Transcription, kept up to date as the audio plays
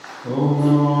Om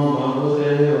Namo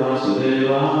Bhagavate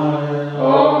Vasudevaya.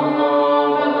 Om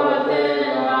Namo Bhagavate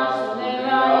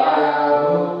Vasudevaya.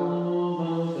 Om Namo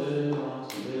Bhagavate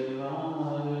Vasudevaya.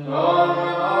 Om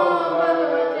Namo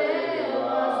Bhagavate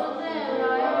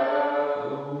Vasudevaya.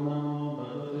 Om Namo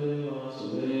Bhagavate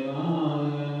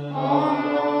Vasudevaya. Om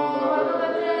Namo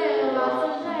Bhagavate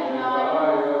Vasudevaya.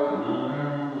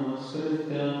 Narayana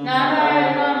Namaskritya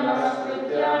Narayana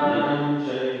Namaskritya Naram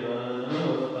Chaiva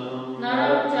Narottamam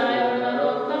Naram Chaiva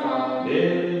Narottamam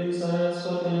Devim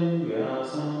Saraswatim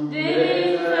Vyasam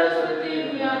Devi Saraswati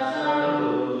Vyasam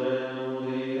Tato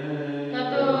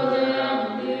Tato Jayamudire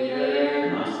Jayamudire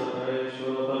Nasapareshu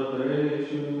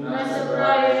Bhadreshu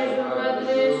Nasaprayeshu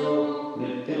Bhadreshu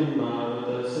Nityam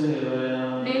Bhagavata Sevaya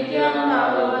Nityam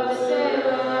Bhagavata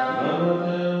Sevaya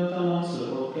Bhagavate Uttama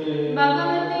Sloke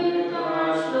Bhagavati Uttama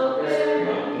Shloke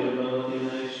Bhakti Bhavati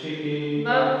Naishiki.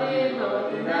 Bhakti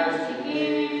Bhavati Naistiki.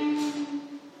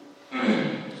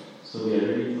 So we are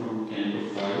reading from Canto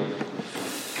 5,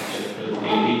 chapter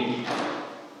 80.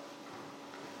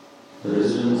 The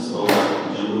residents of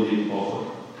Jambudip offer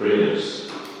prayers,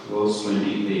 verse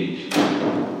 28.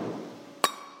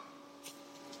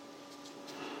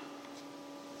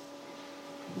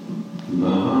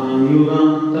 Bhavan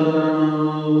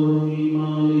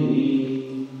Yugantaranavurnimalini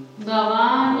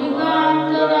Bhavan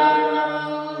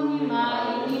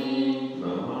Yugantaranavurnimalini.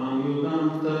 Bhavan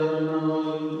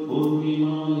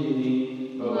Yugantaranavurnimalini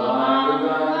Bhavan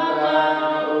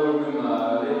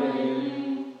Yugantaranavurnimalini.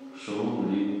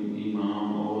 Shonim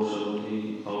Imam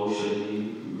Aushadhi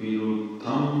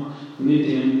Viruddham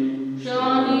Nityam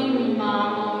Shonim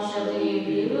Imam Aushadhi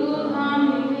Viruddham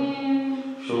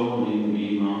Nityam. Shonim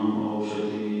Imam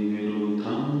Aushadhi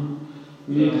Viruddham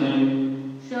Nityam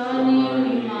Shonim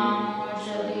Imam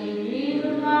Aushadhi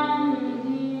Viruddham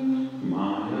Nityam.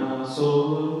 Maya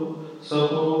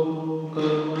Saho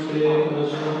Karmate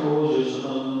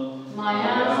Ajahojasa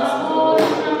Maya Saho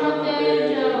Samate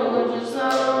Jahojasa.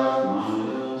 Maya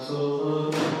Saho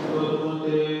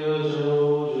Karmate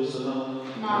Ajahojasa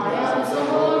Maya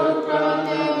Saho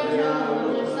Samate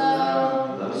Jahojasa.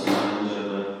 Tasmai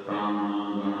Jagat Prana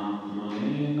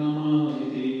Ganatmane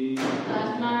Namaditi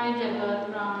Tasmai Jagat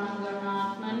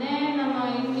Pranaganaatmane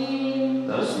Namaiti.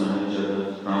 Tasmai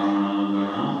Jagat Prana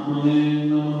Ganatmane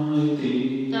Namaditi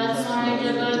Tasmai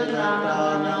Jagat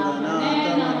Pranaganaatmane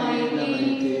Namaiti.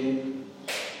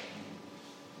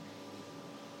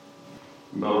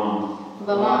 Bhavan,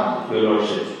 Bhavan, Your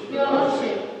Lordship, Your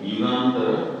Lordship,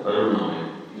 Yugantara Arunamaya.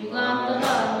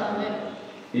 Yugantara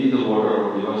In the water of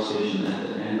devastation at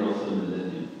the end of the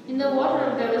millennium, in the water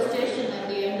of devastation at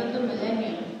the end of the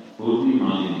millennium, Urmi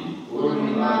Malini,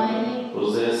 Urmimalini,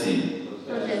 possessing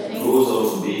possessing rows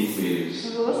of big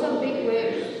waves, rows of big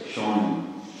waves, showing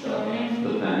showing the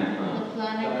planet the Earth.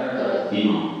 planet Earth.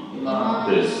 Imam, Imam,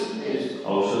 this, this,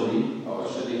 Aushadhi,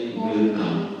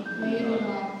 Viruddham,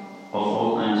 Virudham, of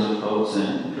all kinds of herbs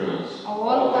and drugs, of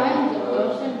all kinds of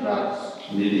herbs and drugs,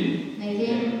 Nidim,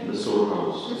 Nidim, the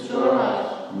storehouse, the storehouse,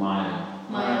 Maya,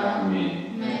 Maya, Me,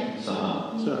 Me,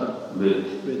 Saha, Saha,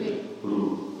 With, With,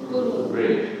 Guru, Guru,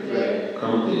 Great, Great,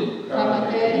 Kramate,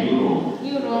 Ramate, You roam,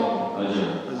 You roam,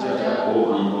 Aja, Aja, O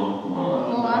unborn one,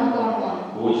 O unborn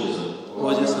one, Ojasa,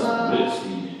 Ojasa, with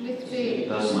speed, with speed,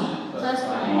 Tasmai,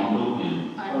 Tasmai, unto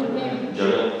him, unto him,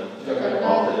 Jagat, Jagat,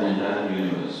 of the entire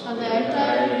universe, of the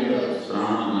entire universe,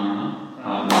 Pranagana,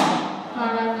 Adana,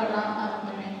 Pranagana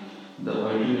Atmane, the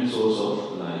ultimate source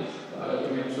of life,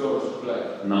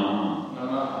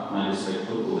 Namaha, my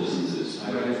respectful obeisances,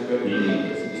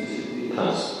 Iti,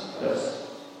 thus.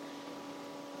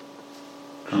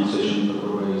 Translation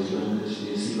Prabhupada by His Holiness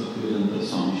A.C. Bhaktivedanta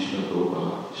Swami Srila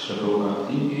Prabhupada. Srila Prabhupada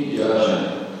Ki Jai.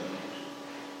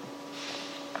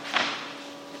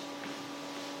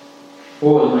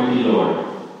 O Almighty Lord,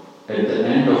 at the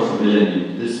end of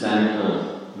millennium, this planet Earth,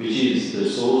 which is the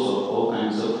source of all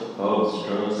kinds of herbs,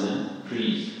 drugs and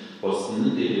trees, was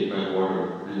inundated by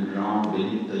water and drowned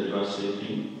beneath the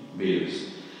devastating waves.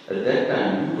 At that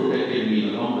time, you protected me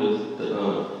along with the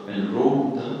earth and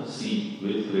roamed the sea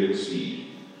with great speed.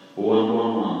 O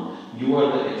unborn one, you are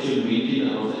the actual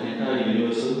maintainer of the entire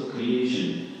universal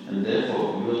creation, and therefore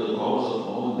you are the cause of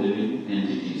all living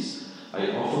entities. I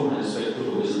offer my respectful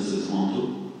obeisances unto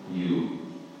you.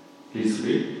 Please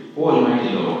read. O Almighty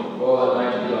Lord,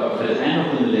 at the end of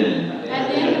the millennium, at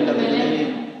the end of the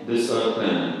millennium, this earth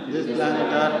planet,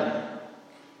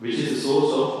 which is the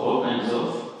source of all kinds of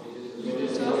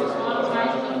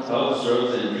herbs,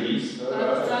 drugs and trees,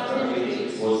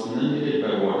 was inundated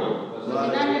by water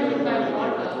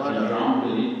and drowned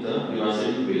beneath the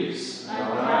devastating waves.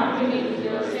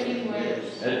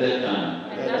 At that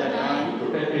time, you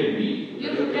protected me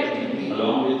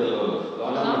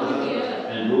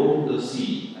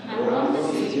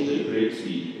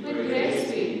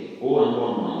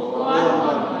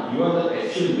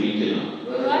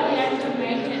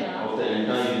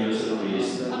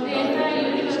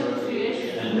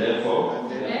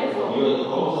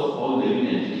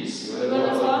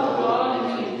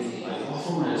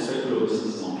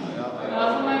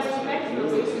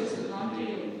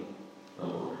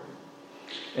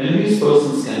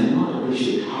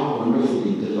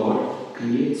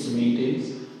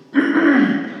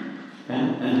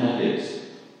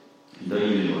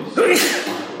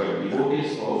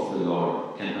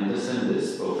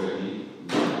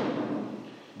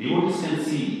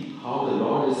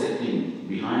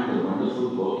behind the wonderful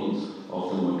workings of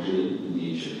the material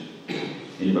nature.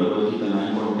 In Bhagavad Gita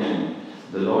 9.10,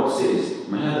 the Lord says,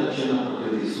 Maya Dakshina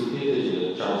Prakriti Sukhete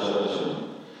Jaya Chachara Charam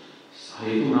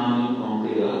Hetu Nani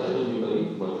Kamteya Chaturvipari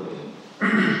Bhartate.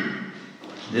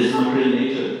 This material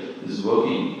nature is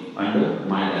working under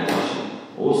my direction,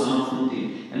 O son of Kunti,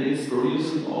 and it is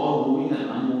producing all moving and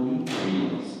unmoving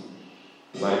beings.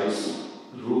 By this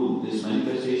rule, this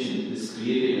manifestation is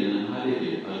created and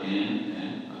annihilated again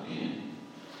and again.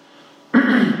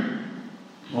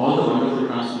 All the wonderful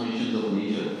transformations of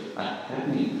nature are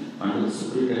happening under the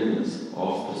superintendence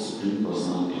of the Supreme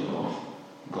Personality of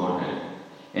Godhead.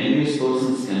 Envious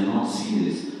persons cannot see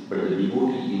this, but the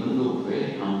devotee, even though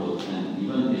very humble and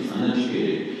even if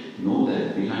uneducated, know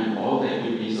that behind all the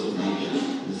activities of nature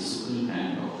is the supreme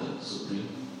hand of the Supreme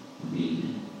Being.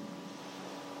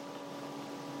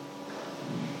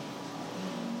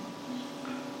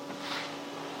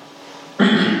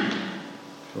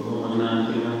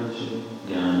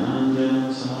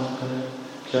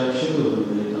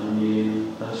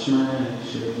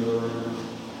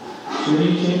 Shri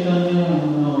Chaitanya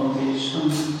Manavisham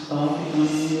Sthapitam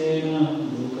Yena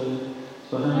Bhutale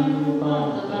Swaham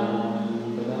Rupatam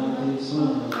Vedati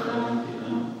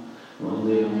Swanatantikam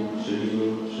Vandeham Shri Guru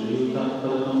Shri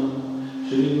Tattvatam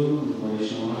Shri Guru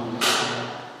Vaishnava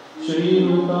Shri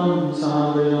Rupam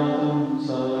Sadhayatam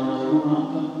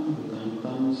Sadhanatam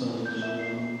Vikantam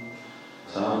Sajivam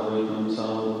Sadhaitam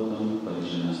Sadhutam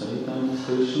Pajana Saitam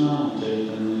Krishna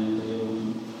Chaitanya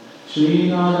Devam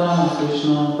Shri Radha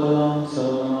Krishna Padam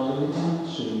Sarvadvitam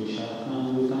Shri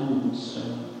Shakhanvitam Sra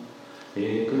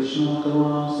He Krishna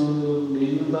Karuna Sindhu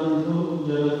Dinabandhu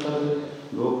Jagatpate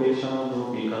Gopesha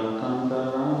Gopika Kanta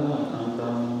Radha Kanta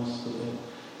Namaskute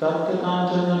Tatta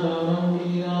Kanchana Gauranga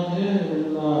Radhe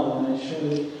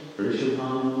Vrindavaneshwari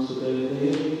Rishabham Sute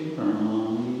Devi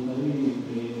Pranami Hari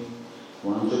Priya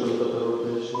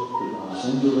Vanchakalpatarupesha Kripa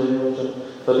Sindhu Vayacha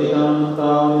Patitam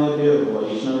Kavnebhyo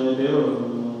Vaishnavebhyo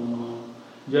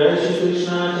Jai Shri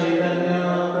Krishna Chaitanya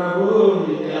Prabhu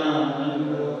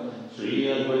Nityananda Shri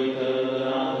Advaita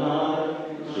Gadadhar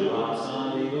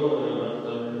Srivasadi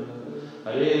Gauravartar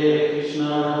Hare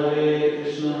Krishna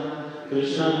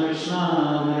Krishna Krishna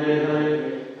Hare Hare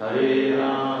Hare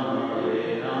Ram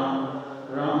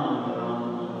Ram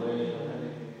Hare Hare.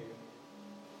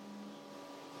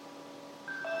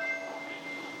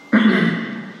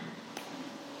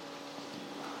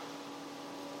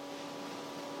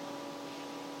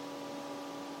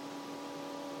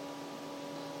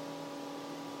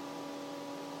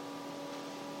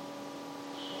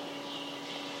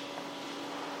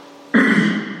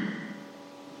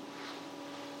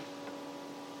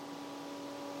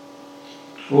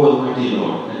 O Almighty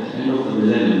Lord, at the end of the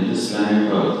millennium, this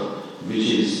planet Earth, which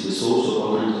is the source of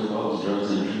all kinds of herbs,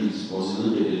 drugs and trees, was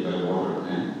inundated by water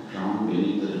and drowned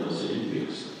beneath the devastating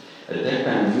waves. At that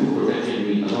time, you protected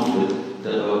me along with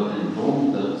the earth and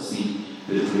roamed the sea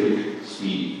with great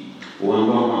speed. O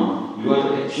Ambama, you are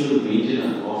the actual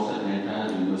maintainer of the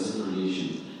entire universal creation,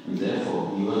 and therefore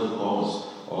you are the cause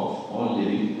of all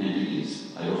living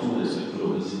entities. I offer my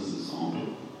respectful obeisances on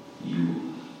to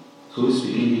you. Who is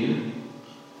speaking here?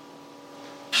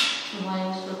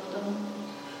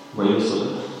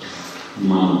 Vayasvata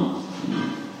Manu.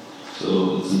 So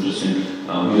it's interesting.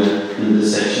 We are in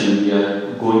this section. We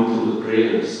are going through the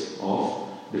prayers of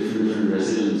different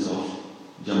residents of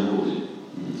Jambudvip.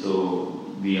 So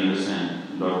we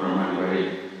understand Lord Brahma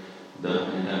divided the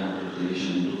entire material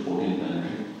creation into 14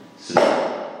 planetary systems,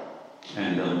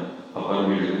 and upper,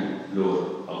 middle, and lower.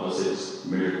 Upper 6,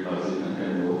 middle, earthly,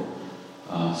 and lower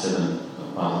 7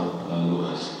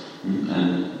 lokas.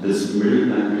 And this middle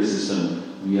planetary system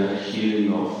we are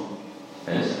hearing of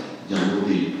as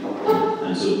Jambudvip.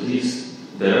 And so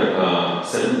there are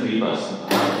 7 Dvipas.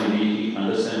 We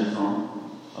understand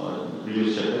from our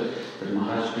previous chapter that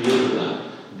Maharaj Priyavruta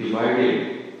divided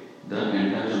the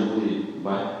entire Jambudvip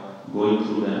by going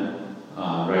through them,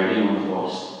 riding on the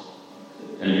horse.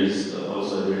 And it is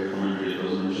also a great commentary. It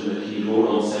was mentioned that he rode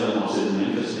on 7 horses,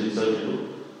 manifested himself into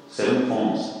 7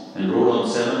 forms, and rode on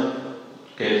 7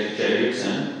 chariots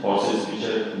and horses which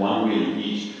had 1 wheel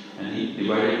each, and he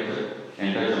divided the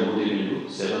entire Jambudvip into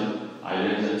 7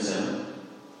 islands and 7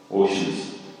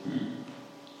 oceans.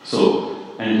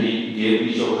 So, and he gave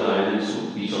each of the islands to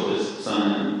each of his son,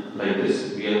 and like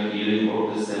this we are hearing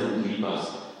about the 7 Dvipas.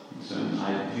 7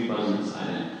 means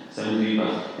island, 7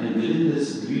 Dvipas, and within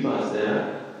this Dvipas there are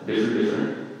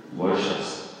different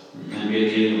varshas, and we are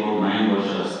hearing about 9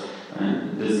 varshas,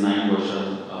 and this 9 varshas,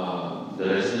 the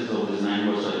residents of this 9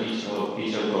 varsha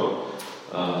each have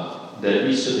got their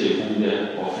Ishtadev whom they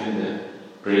are offering their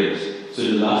prayers. So in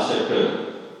the last chapter,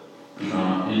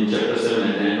 in chapter 7,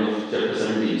 at the end of chapter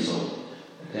 17,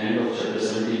 at the end of chapter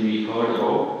 17, we heard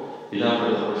about Ida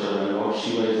Pratapasha, where Lord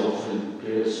Shiva is offering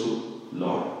prayers to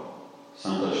Lord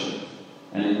Sankarshan.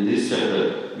 And in this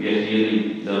chapter, we are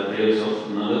hearing the prayers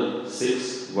of another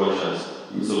 6 Varshas.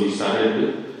 And so we started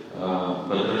with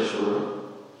Bhadrashvara,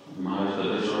 Maharaj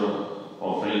Bhadrashvara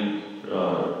offering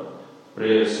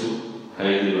prayers to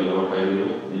Hayadeva, Lord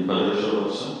Hayadeva in Bhadrashvara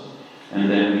also. And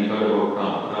then we heard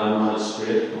about Rama's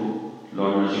prayer to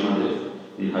Lord Narasimhadev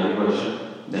in Harivarsha.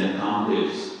 Then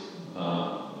Kamdev's,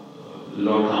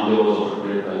 Lord Kamdev was offered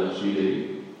prayer by Lakshmi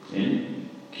Devi in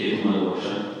Ketumala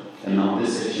Varsha. And now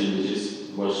this section, which is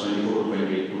verse 24 to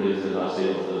 28, today is the last day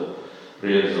of the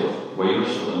prayers of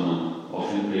Vaivasvatama,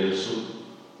 offering prayers to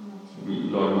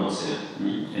Lord Matsya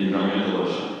in Ramyata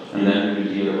Varsha. And then we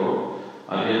will hear about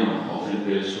Aryama offering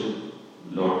prayers to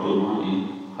Lord Kurma in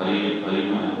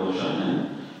Harima Varsha. And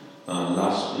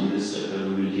last in this chapter,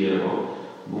 we will hear about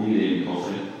Bhumi Devi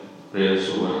offering prayers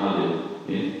to Varnadev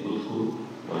in Utkur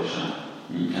Varsha.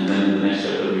 And then in the next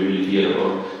chapter, we will hear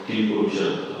about King Purusha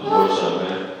Varsha,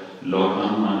 where Lord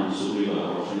Hanuman and Sugriva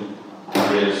are offering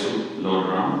prayers to Lord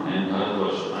Ram, and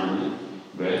Bharatvarsha finally,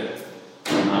 where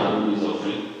Narada is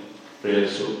offering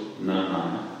prayers to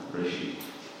Narayana Rishi.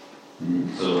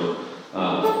 So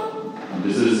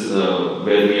this is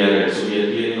where we are at. So we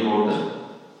are hearing about the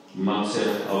Matsya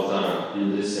Avatara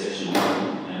in this section,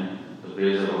 and the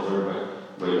prayers are offered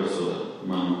by Vaivasvata.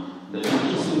 The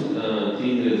interesting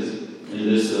thing is in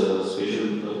this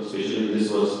especially in this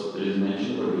verse, it is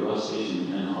mentioned about devastation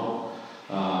and how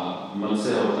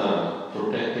Matsya Avatara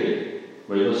protected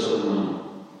Vaivasvata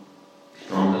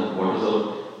from the waters of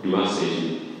devastation.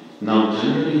 Now,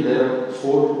 generally there are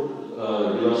 4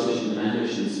 devastation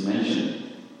annihilations mentioned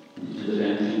in the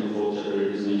 10th and the 4th chapter.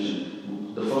 It is mentioned.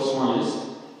 The first one is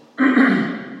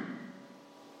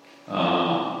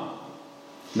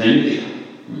Naimitika.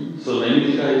 So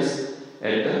Naimitika is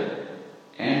at the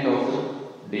end of the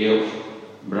day of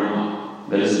Brahma.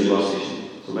 There is a devastation.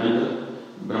 So when the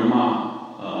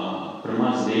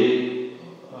Brahma's day,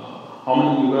 how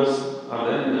many yugas are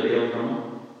there in the day of Brahma?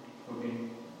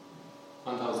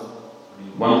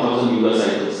 1,000 yuga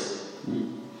cycles.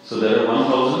 So there are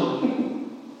 1,000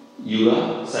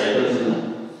 yuga cycles in the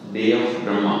day of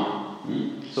Brahma.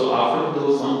 So after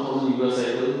those 1,000 yuga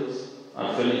cycles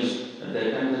are finished, at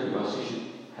that time the devastation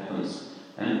happens.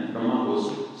 And Brahma goes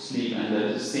to sleep, and that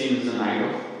is the same as the night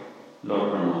of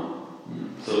Lord Brahma.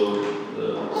 So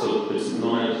it's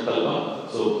known as Kalpa.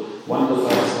 So 1 Kalpa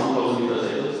is 1,000 yuga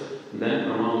cycles, then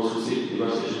Brahma goes to sleep,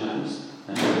 devastation happens,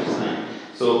 and that is night.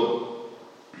 So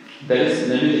that is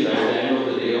Naimitika at the end of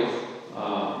the day of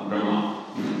Brahma.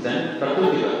 Then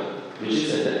Prakrtika, which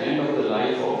is at the end of the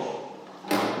life of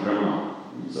Brahma.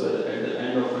 So at the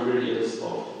end of 100 years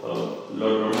of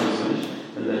Lord Brahma is finished,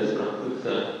 and there is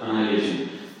Prakrtika annihilation,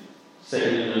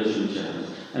 second annihilation which happens.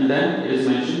 And then it is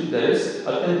mentioned there is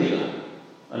Atyantika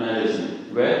annihilation,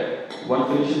 where one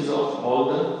finishes off all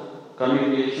the karmic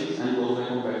reactions and goes back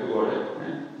to Godhead,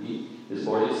 and his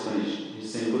body is finished. His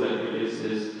sinful activities,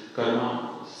 his karma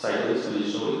cycle is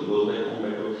finished, so it goes back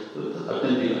to the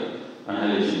Atyantika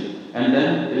annihilation. And then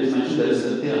it is mentioned there is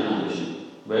Nitya annihilation,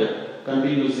 where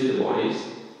continuously the body is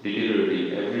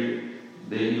deteriorating. Every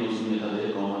day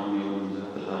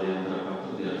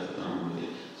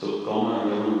so Kauma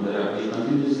and Yavan, we are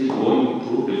continuously going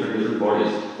through different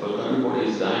bodies. Our current body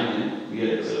is dying, and we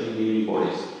are accepting new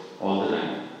bodies all the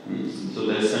time. So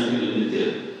there is continual Nitya.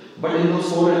 But in those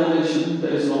 4 annihilations,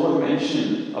 there is no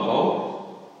mention about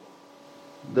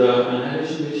the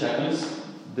annihilation which happens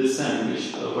this time, which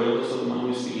Vaivasvata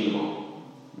is speaking about.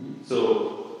 So,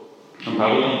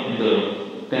 Bhagavatam in the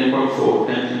 10.4,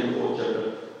 10th and 4th chapter,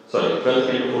 12th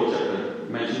and 4th chapter,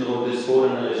 mentions about this 4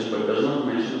 annihilation, but does not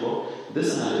mention about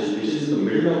this annihilation, which is in the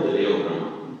middle of the day of Brahma.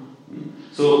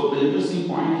 So, the interesting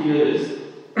point here is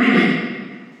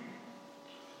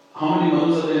how many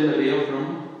months are there in the day of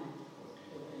Brahma?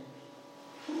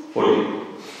 40.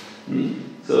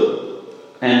 So,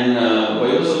 and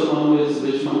Vaivasvata is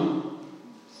which month?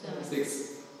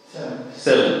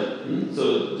 7. So,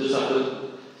 just after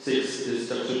 6 is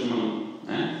Chakshushamam,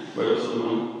 and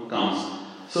Vaivasvata comes.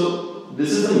 So,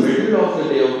 this is the middle of the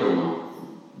day of Brahma.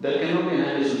 There cannot be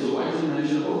annihilation. So, why is it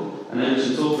mentioned about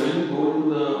annihilation? So, when we go into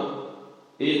the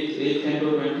 8th and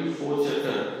 24th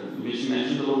chapter, which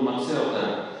mentions about Matsya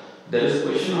Avatara, there is a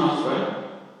question asked by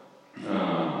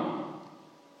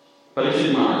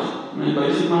Parikshit Maharaj. And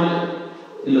Parikshit Maharaj,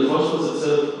 in the first verse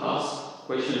itself, asked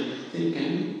question, can you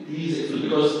please explain?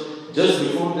 Because just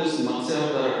before this Matsya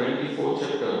Avatara, 24th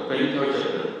chapter,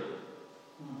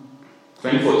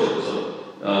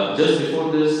 just before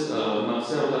this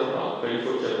Matsya Avatara,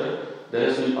 24th chapter, there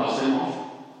has been pastime of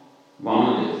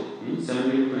Vamanadev.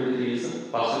 1723 is the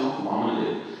pastime of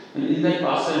Vamanadev. And in that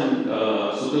pastime,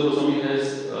 Sukadeva Goswami has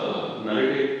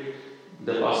narrated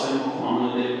the pastime of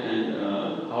Vamanadev and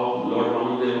how Lord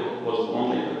Vamanadev was born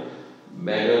like a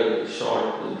beggar, short,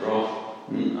 dwarf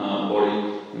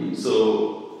body.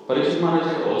 So Parikshit Maharaj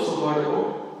had also heard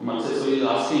about Matsya. So he is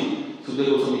asking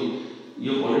Sukadeva Goswami, you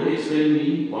have already explained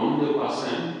me Vamanadev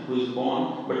pastime who is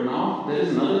born, but now there is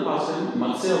another pastime,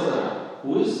 Matsya Avtara,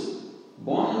 who is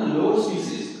born in a lower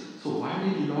species. So why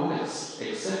did Lord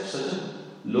accept such a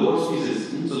lower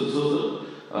species? So this was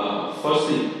the first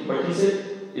thing. But he said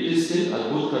it is still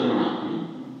Adbhut Karmana.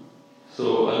 So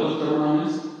Adbhut Karmana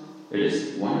means it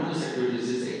is wondrous activities.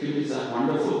 These activities are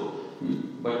wonderful.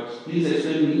 But please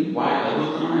explain me why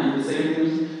Adbhut Karmana, and the second thing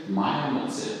is Maya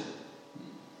Matsya.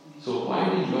 So why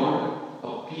did Lord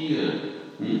appear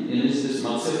in this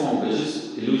Matsya form, which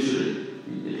is illusory?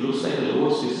 It looks like a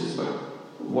lower species, but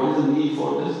what is the need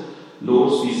for this lower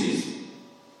species?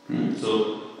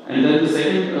 So, and then the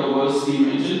second verse he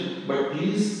mentioned, but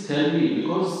please tell me,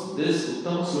 because this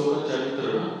Uttama Sloka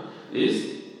Charitra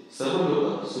is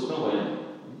Sarvaloka Sukha Vayam.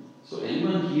 So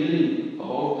anyone hearing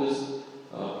about this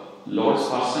Lord's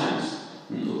pastimes,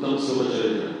 Uttama Sloka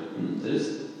Charitra,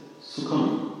 is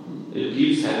Sukham. It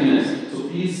gives happiness. So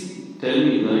please tell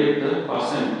me, narrate the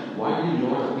pastime. Why did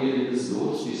Lord appear in this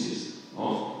lower species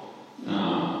of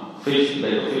fish,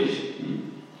 like a fish?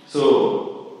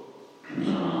 So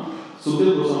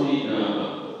Sukadeva Goswami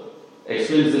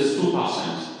explains this two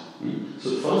pastimes. So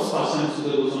the first pastime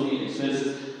Sukadeva Goswami explains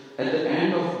is at the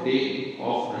end of day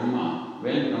of Brahma,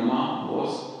 when Brahma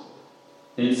was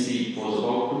in sleep, was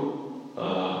about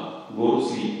to go to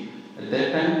sleep. At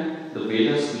that time, the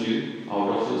Vedas flew out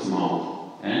of his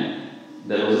mouth, and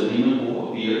there was a demon who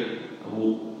appeared,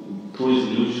 who through his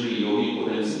illusory yogi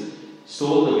potency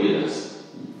stole the Vedas.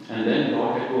 And then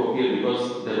Lord had to appear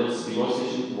because there was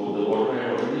devastation, the water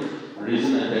had already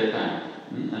risen at that time.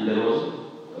 And there was,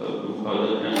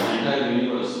 the entire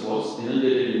universe was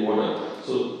inundated in water.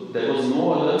 So there was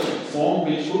no other form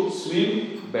which could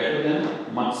swim better than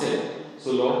Matsya.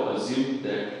 So Lord assumed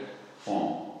that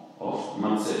form of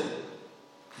Matsya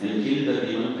and killed the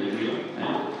demon Haigreva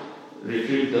and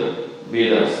retrieved the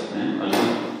Vedas and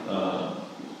again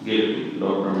gave it to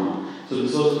Lord Brahma. So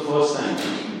this was the first time.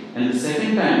 And the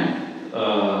second time,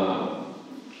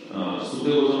 Sukadeva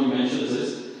Goswami mentions this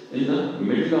in the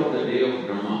middle of the day of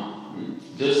Brahma,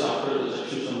 just after the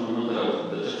Chakshusha Manvantara.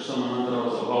 The Chakshusha Manvantara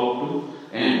was about to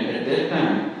end. At that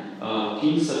time,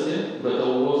 King Satyavrata,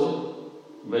 who was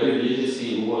a very religious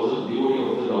king, who was a devotee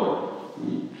of the Lord.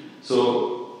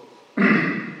 So,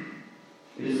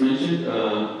 it is mentioned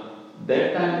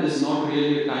that time is not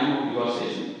really a time of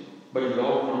devastation, but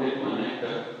Lord wanted to enact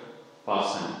a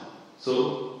pastime.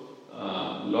 So,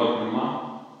 Lord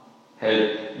Brahma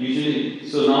had usually,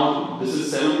 so now this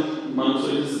is 7th month, so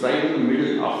it is right in the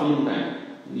middle, afternoon time.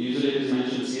 Usually it is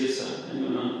mentioned siesta.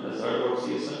 Anyone has heard about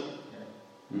siesta?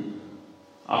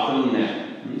 Afternoon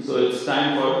nap. So it's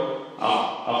time for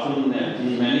afternoon nap.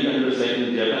 In many countries like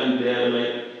in Japan, they are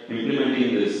like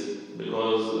implementing this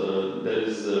because there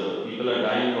is people are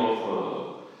dying of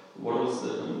what was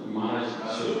the Maharaj?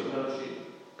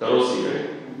 Karosi,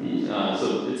 right? So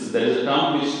there is a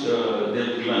term which they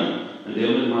have given, and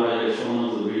Devendra Maharaj has shown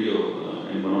us a video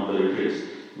in one of the retreats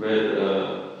where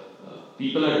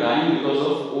people are dying because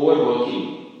of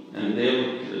overworking, and they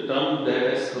have termed that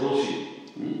as karoshi.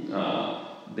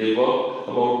 They work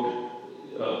about,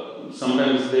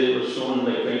 sometimes they were shown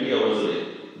like 20 hours a day,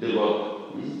 they work.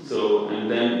 So, and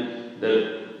then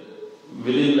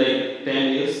within like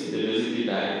 10 years, they basically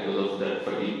die because of that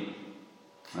fatigue,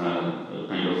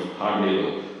 kind of hard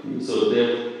labor. So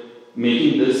they're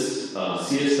making this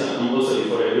siesta compulsory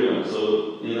for everyone.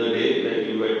 So in a day, like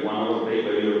you get 1 hour break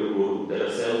where you have to go, there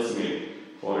are cells made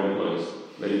for employees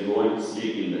where you go and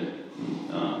sleep in there.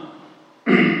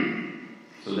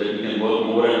 So that you can work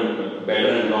more and better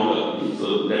and longer.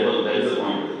 So that is the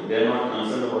point. They are not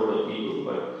concerned about the people,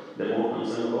 but they are more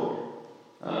concerned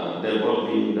about their work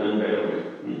being done better way.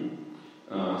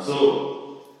 So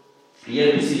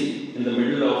here we see in the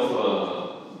middle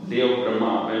of day of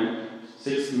Brahma, when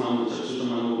 6th month Chakshusha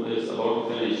Manu is about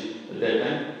to finish, at that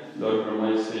time Lord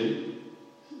Brahma is still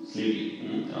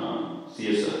sleepy,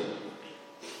 siesta.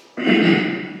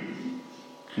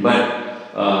 But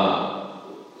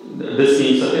this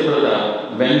king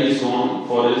Satyavrata, when he is gone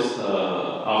for his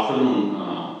afternoon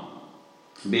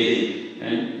bathing,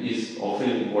 and he is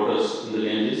offering waters in the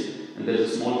Ganges, and there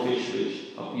is a small fish which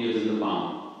appears in the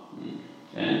palm,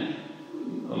 and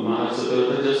Maharaj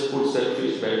Satyavrata just puts that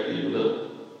fish back into the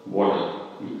water,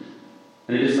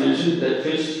 and it is mentioned that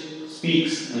fish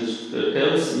speaks and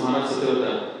tells Maharaj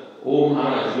Satyavrata, "Oh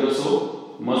Maharaj, you are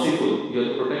so merciful, you are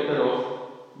the protector of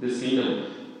this kingdom.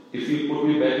 If you put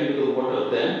me back into the water,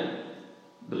 then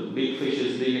the big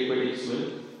fishes, big aquatics will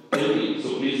kill me. So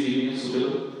please give me a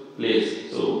suitable place."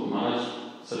 So Maharaj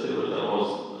Satyavrata was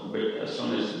a bit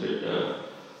astonished,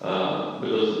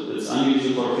 because it's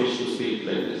unusual for a fish to speak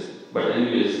like this. But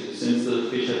anyways, since the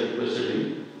fish had requested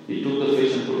him, he took the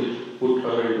fish and put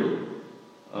her into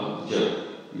a jug.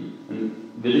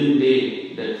 And within a day,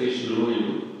 that fish grew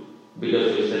into bigger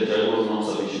fish. That jug was not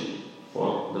sufficient for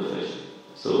the fish.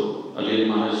 So again,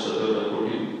 Maharaj Satyavrata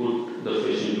put the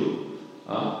fish into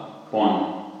a pond.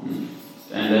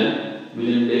 And then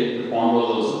within a day, the pond was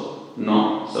also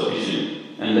not sufficient.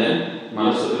 And then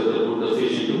Maharaj Satyavrata put the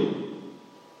fish into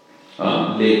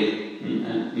a lake.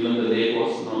 And even the lake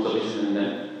was not sufficient. And then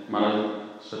Maharaj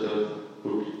Satyavrata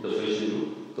put the fish into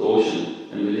the ocean.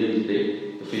 And within a day,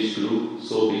 the fish grew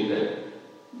so big that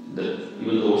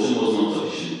even the ocean was not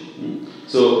sufficient.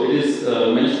 So it is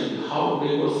mentioned, how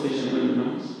big was the fish? Anyone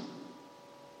remembers?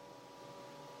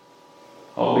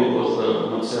 How big was the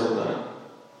Matsya Avatar?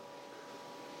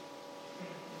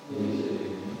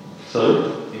 Sorry?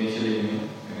 Initially,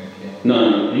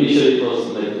 No. Initially it was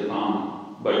like the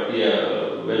palm. But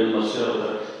yeah, when Matsya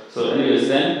Avatar. So anyways,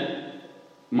 then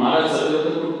Maharaj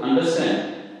Satyavrata could understand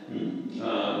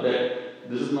that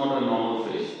this is not a normal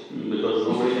fish, because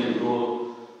nobody can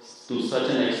grow to such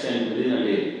an extent within a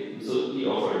day. So he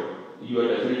offered, "You are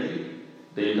definitely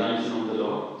the incarnation of the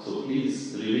Lord, so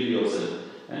please reveal yourself."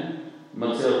 And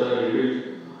Matsya Avatar revealed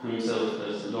himself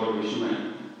as Lord Vishnu, and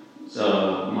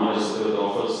Maharaj Satyavrata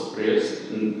offers prayers.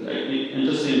 And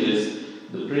interesting is,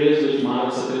 the prayers which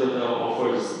Maharaj Satyavrata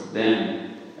offers then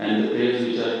and the prayers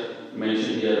which are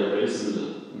mentioned here are very similar.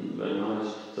 Where Maharaj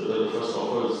Satyavrata first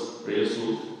offers prayers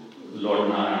to Lord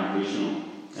Narayana, Vishnu,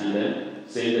 and then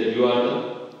saying that you are the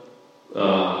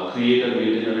creator,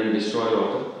 maintainer and destroyer of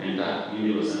the entire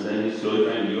universe. And then he's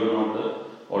glorifying you are not the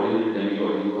ordinary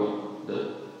demigod, you are the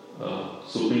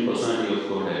supreme personality of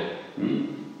Godhead.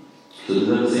 So these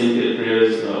are the same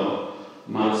prayers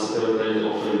Maharaj Satyavrata is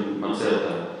offering Matsya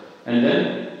Avatar. And then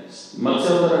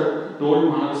Matsya Avatar told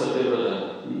Maharaj Satyavrata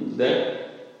that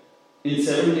in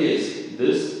 7 days,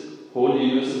 this whole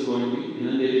universe is going to be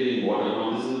inundated in water. Now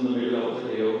this is in the middle of the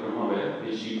day of Brahma,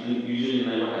 which usually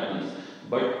never happens.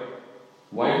 But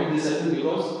why did this happen?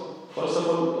 Because first of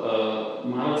all,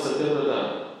 Maharaj Satyavrata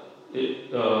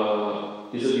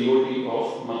is a devotee of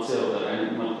Matsya Avatar, and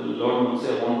Lord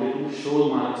Matsya wanted to show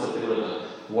Maharaj Satyavrata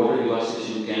what a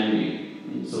devastation can be.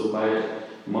 So by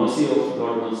mercy of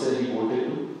Lord Matsya, he wanted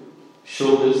to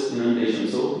show this inundation,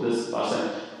 so this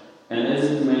pastime. And as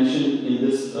it is mentioned in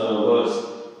this verse,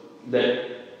 that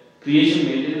creation,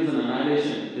 maintenance and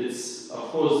annihilation, it's,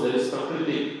 of course, there is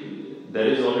Prakriti, there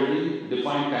is already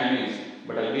defined timings,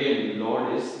 but again,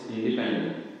 Lord is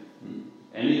independent.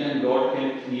 Anytime Lord can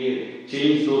create,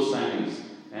 change those timings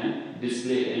and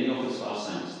display any of his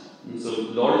pastimes. So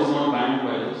Lord is not bound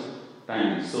by those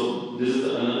timings. So this is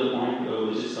another point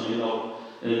which is coming out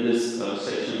in this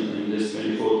section, in this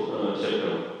 24th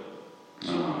chapter,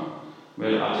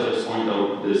 where acharyas point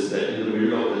out this, that in the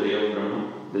middle of the day of Brahma,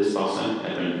 this pastime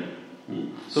happened.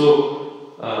 So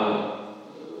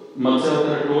Matsya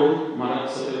Avatar told Maharaj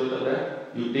Satyavrata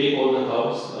that you take all the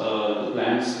herbs, the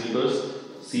plants, creepers,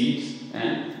 seeds,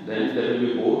 and then there will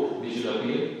be a boat which will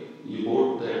appear. You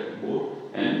board that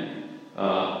boat, and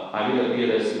I will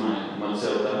appear as my Matsya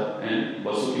Avatar, and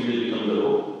Vasuki will become the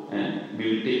rope, and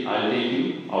I'll take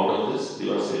you out of this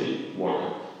devastating water.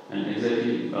 And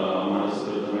exactly Maharaj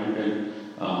Satyavrata went and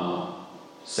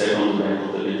sat on the bank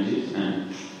of the Ganges,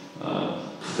 and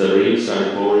the rain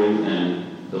started pouring and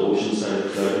the ocean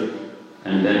started flooding,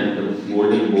 and then the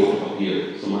golden boat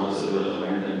appeared. So Maharaj Satyavrata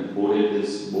went and boarded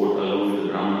this boat along with the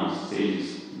Brahmanas, sages,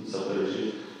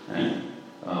 Saptarishis, and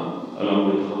along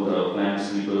with all the plants,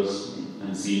 creepers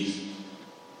and seeds.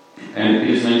 And it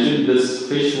is mentioned this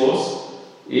fish was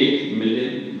 8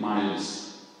 million miles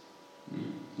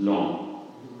long.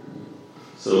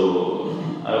 So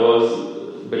I was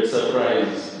a bit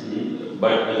surprised,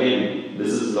 but again,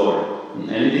 this is Lord.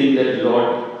 Anything that Lord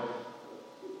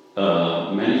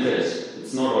manifests,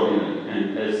 it's not ordinary.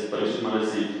 And as Parikshit Maharaj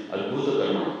is saying, Adbhuta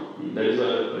Karma. That is why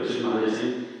Parikshit Maharaj is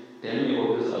saying, tell me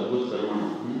about this Adbhuta Karma,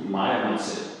 Maya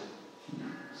Matsya.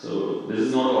 So this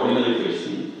is not ordinary fish.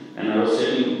 And I was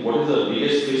checking, what is the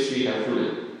biggest fish we have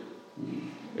today?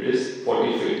 It is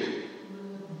 40 feet.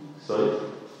 Sorry?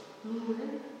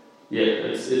 Yeah,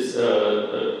 it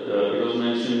was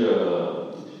mentioned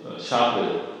shark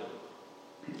whale,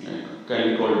 kind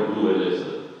of called blue whale as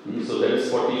well. So that is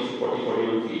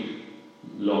 41 feet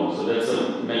long. So that's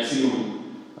a maximum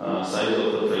maximum size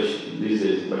of the fish these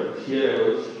days. But here I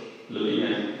was looking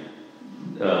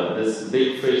at this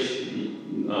big fish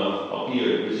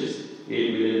appeared, which is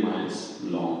 8 million miles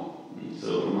long.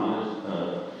 So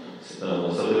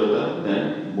Satyavrata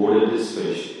then boarded this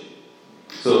fish.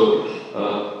 So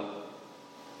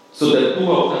there are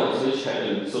two avatars which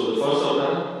happen. So the first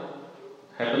avatar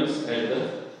happens at the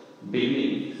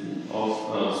beginning of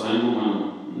Swayambhu Manu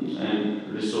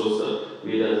and restores the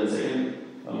Vedas. And second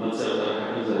Matsya avatar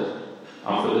happens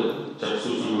after the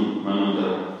Chakshusha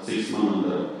Manvantara, 6th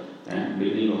Manvantara, and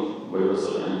beginning of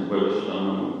Vaivasvata. And Vaivasvata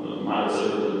Manu, Maharaj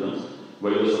Satyvrata becomes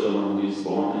Vaivasvata Manu, is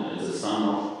born as a son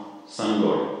of sun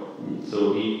god.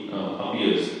 So he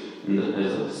appears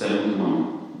as a 7th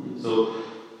Manu. So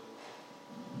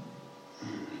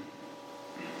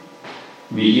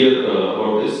we hear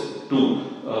about this two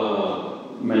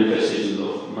manifestations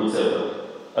of Matsya.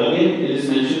 Again, it is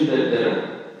mentioned that there are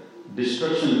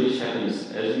destruction which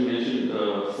happens. As we mentioned,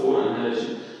 4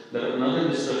 annihilation. There are another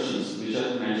destructions which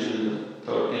are mentioned in the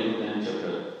 3rd canto, 10th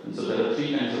chapter. And so there are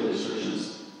 3 kinds of destructions.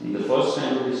 And the first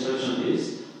kind of destruction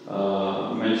is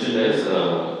mentioned as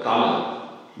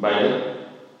Kala, by the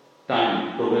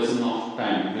time, progression of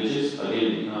time, which is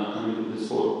again coming to this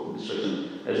 4th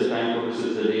destruction. As the time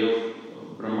progresses, the day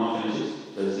of Brahma finishes,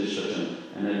 there is destruction.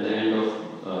 And at the end of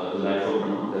the life of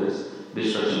Brahma, there is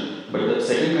destruction. But the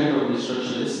second kind of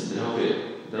destruction is Dravya.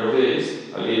 Dravya is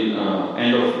again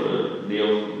end of day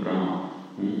of Brahma.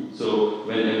 So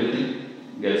when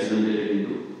everything gets inundated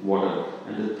into water.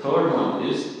 And the third one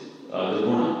is the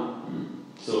Guna.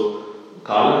 So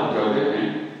Kala, Dravya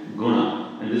and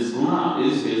Guna. And this Guna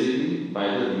is basically by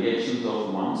the reactions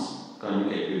of one's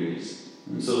karmic activities.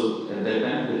 And so at that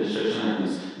time the destruction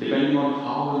happens. Depending on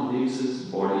how one lives his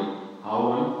body, how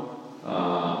one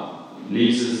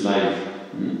lives his life.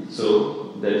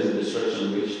 So there is a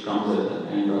destruction which comes at the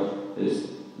end of his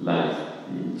life.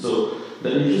 So the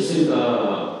interesting,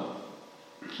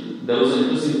 there was an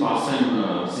interesting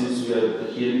pastime since we are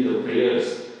hearing the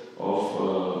prayers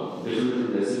of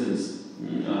different residents.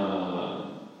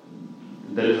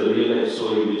 There is a real life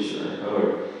story which I heard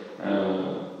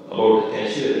about a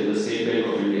cashier in the State Bank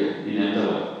of India in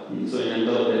Ahmedabad. So in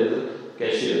Ahmedabad there is a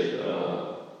cashier.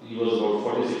 He was about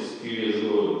 46, few years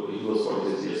ago. He was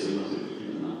 46 years, so he must be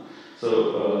 50 now. So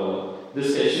this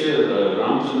cashier,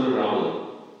 Ramchandra Rawal,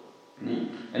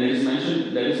 and it is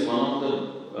mentioned that is one of the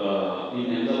in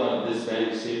Ahmedabad, this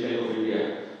bank, State Bank of India,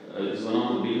 is one of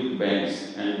the big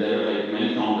banks, and there are like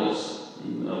many counters,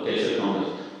 cashier counters,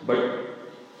 but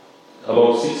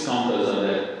about 6 counters are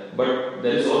there. But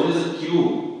there is always a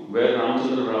queue where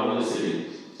Ramchandra Rawal is sitting.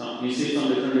 He sits on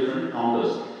different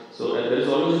counters. So there is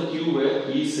always a queue where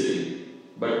he is sitting,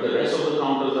 but the rest of the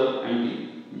counters are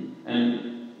empty. And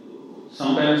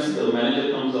sometimes the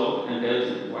manager comes out and tells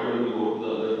him, why don't you go to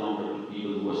the other counter,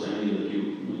 people who are standing in the queue.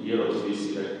 Here also we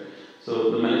see that.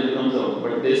 So the manager comes out,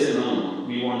 but they say, no,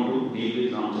 we want to deal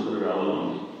with Ramchandra Rawal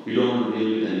only. We don't want to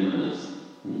deal with anyone else.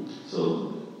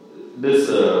 So this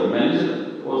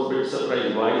manager was a bit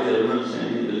surprised, why is everyone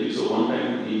standing in the queue? So one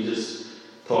time he just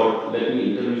thought, let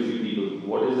me interview a few people.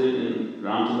 What is it in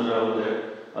Ramchandra Rawal that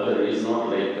other is not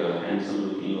like handsome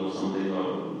looking or something or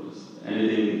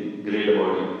anything great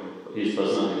about him, his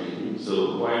personality. So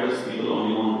why does people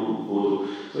only want to go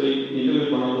to? So he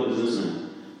interviewed one of the businessmen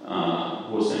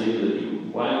who was standing in the queue.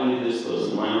 Why only this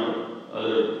person? Why not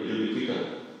other? It will be quicker.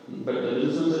 But the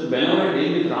businessman said, whenever I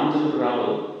deal with Ramchandra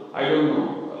Rawal, I don't know.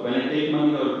 When I take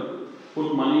money or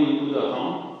put money into the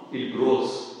account, it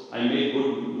grows. I make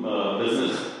good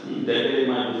business. That way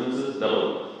my business is double.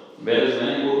 Whereas when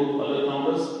I go to other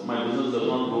counters, my business does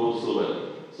not go so well.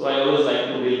 So I always like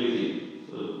to deal with him.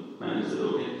 So man said,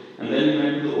 okay. And then he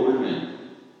went to the old man.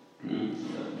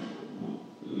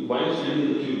 Why are you standing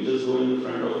in the queue? Just go in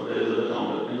front of there is other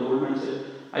counter. And the old man said,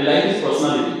 I like his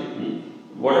personality.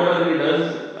 Whatever he does,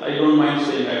 I don't mind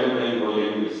staying. I don't mind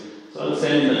going with. So I'll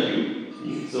stand in the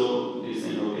queue. So he's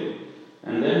saying, okay.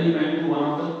 And then he went to one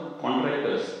of the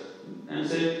contractors and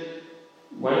said,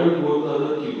 why don't you go to the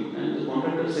other queue? And the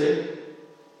contractor said,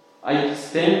 I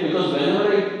stand because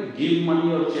whenever I give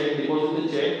money or check, deposit the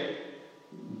check,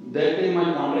 that day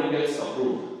my contract gets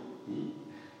approved.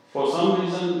 For some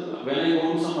reason, when I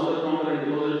go to some other counter and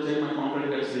deposit a check, my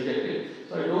contract gets rejected.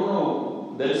 So I don't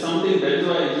know, there is something, that is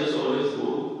why I just always go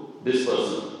to this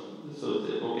person. So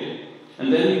okay.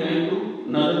 And then he went to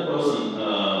another person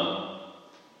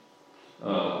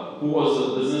who was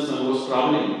a businessman who was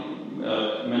traveling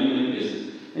many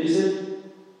places. And he said,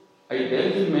 I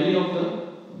dealt with many of the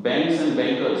banks and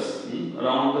bankers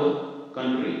around the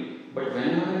country. But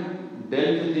whenever I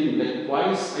dealt with him, like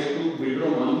twice I took withdraw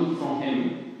money from him,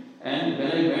 and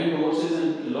when I went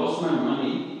lost my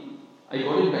money, I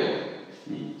got it back.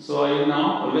 So I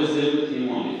now always live with him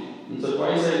only. So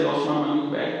twice I lost my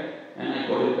money back and I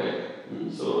got it back.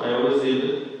 So I always live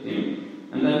with him.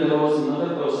 And then there was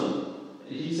another person.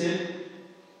 He said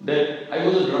that I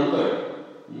was a drunkard.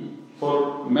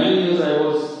 For many years I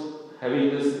was having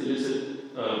this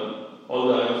illicit, I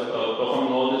was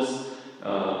performing all this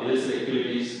illicit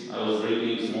activities. I was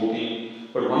drinking, smoking.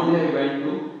 But one day I went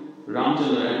to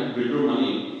Ramchandra and withdrew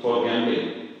money for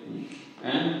gambling.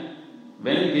 And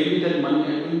when he gave me that money,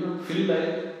 I did not feel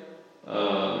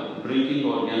like drinking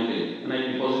or gambling. And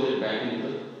I deposited it back into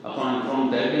the account. And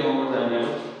from that day onwards, I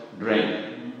never drank.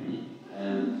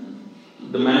 And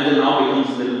the manager now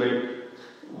becomes a little bit,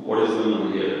 what is going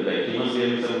on here? Like he must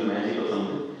be some magic or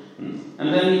something.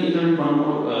 And then he interviewed one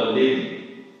more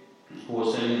lady who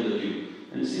was standing in the queue.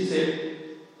 And she said,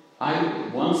 I had a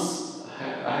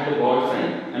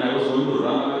boyfriend and I was going to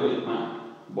run away with my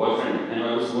boyfriend and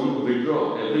I was going to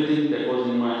withdraw everything that was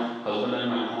in my husband and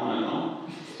my own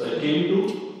account. So I came to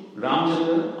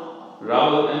Ramchandra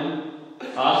Rawal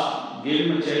and gave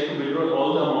him a check to withdraw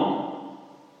all the amount.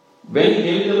 When he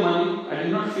gave me the money, I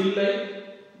did not feel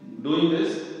like doing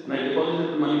this and I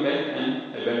deposited the money back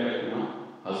and I went back to my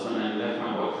husband and left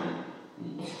my boyfriend.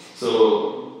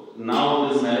 So now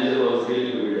this manager was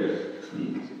getting weird.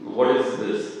 What is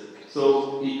this?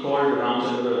 So he called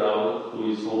Ramchandra Rawal to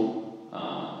his home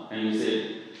and he said,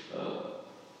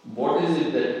 what is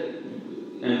it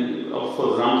that, and of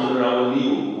course Ramchandra Rawal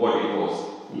knew what it was.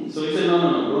 So he said, no,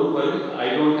 don't worry,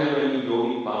 I don't have any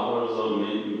yogi powers or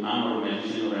I'm not a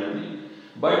magician or anything.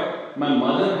 But my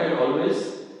mother had always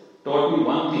taught me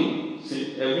one thing.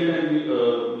 See, every time you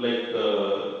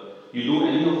do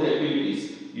any of the activities,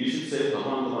 you should say,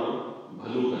 Bhagwan Tumharo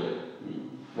bhalu kare.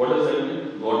 What does that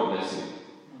mean? God bless you.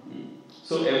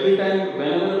 So every time,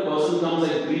 whenever a person comes,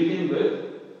 I greet him with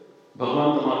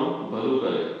Bhagwan Tumharo bhalu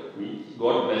kare.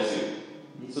 God bless you.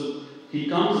 So he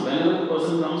comes, whenever the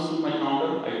person comes to my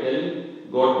counter, I tell him,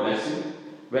 God bless you.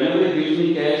 Whenever he gives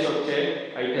me cash or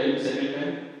check, I tell him second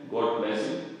time, God bless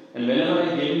you. And whenever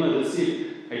I give him a receipt,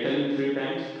 I tell him 3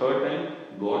 times, third time,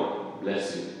 God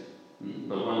bless you.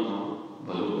 Bhagwan Tumharo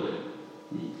bhalu kare.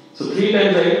 So 3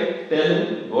 times I tell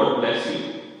him, God bless you.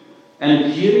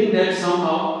 And hearing that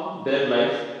somehow, their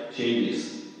life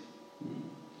changes.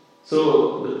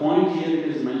 So the point here it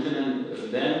is mentioned,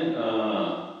 and then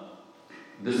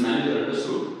this manager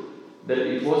understood that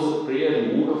it was a prayer,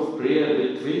 mood of prayer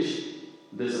with which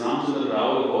this Ramchandra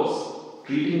Rawal was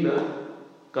treating the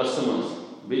customers,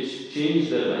 which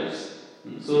changed their lives.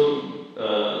 So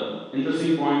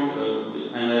interesting point,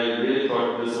 and I really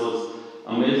thought this was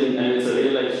amazing, and it's a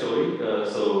real life story.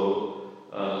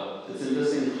 It's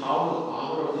interesting how the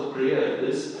power of the prayer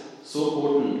is so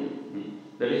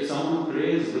potent that if someone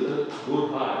prays with a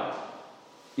good heart,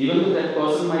 even though that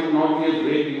person might not be a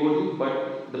great devotee,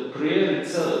 but the prayer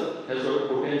itself has got a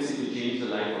potency to change the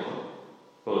life of a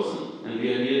person. And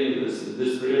we are hearing this.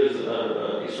 These prayers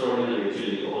are extraordinary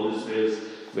actually. All these prayers,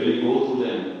 when you go through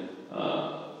them,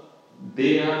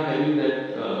 they are having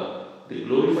that, they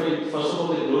glorify, first of all,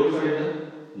 they glorify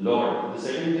the Lord. The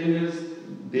second thing is,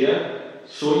 they are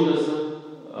showing us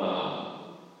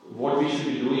what we should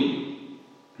be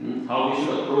doing, how we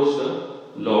should approach the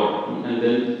Lord. And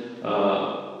then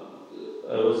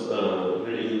I was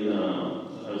reading,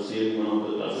 I was hearing one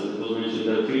of the classes, it was mentioned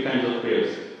there are 3 kinds of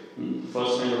prayers.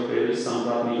 First kind of prayer is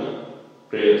Sampratnika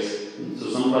prayers. So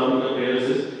Sampratnika prayers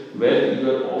is where you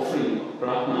are offering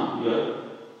pratna, you are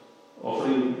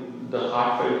offering the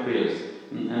heartfelt prayers.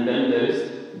 And then there is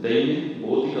Daini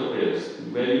Bhotika prayers,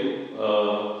 where you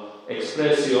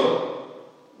express your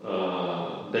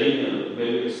Daina, where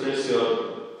you express your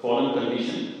fallen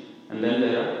condition. And then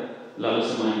there are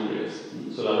Lalasamani prayers.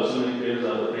 So Lalasamani prayers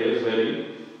are the prayers where you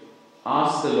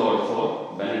ask the Lord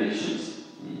for benedictions.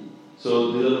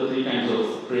 So these are the 3 kinds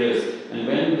of prayers. And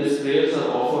when these prayers are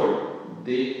offered,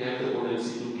 they have the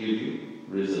potency to give you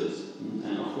results.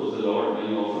 And of course the Lord, when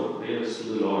you offer prayers to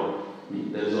the Lord,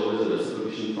 there is always a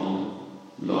reciprocation from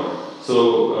the Lord.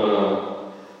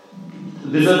 So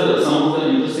these are some of the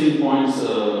interesting points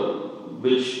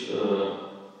which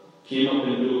came up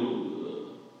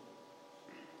into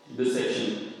this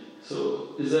section.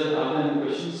 So are there any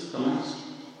questions, comments?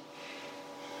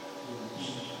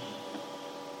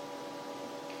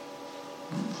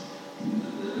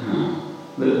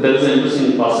 There's an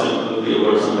interesting passage we have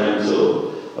heard sometimes. So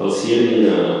I was hearing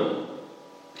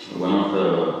one of the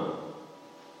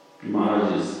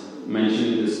Maharajas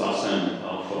mentioning this pastime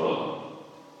of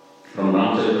from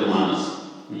Ramcharita.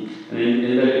 And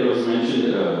in that it was mentioned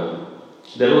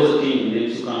there was a king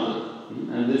named Sukanta.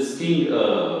 And this king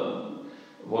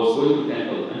was going to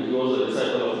temple, and he was a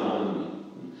disciple of Narada Muni.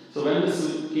 So when this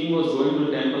king was going to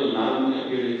the temple, Narada Muni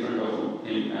appeared in front of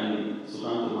him, and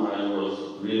Sukanta Maharaj was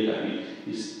really happy.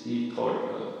 He thought,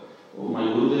 oh, my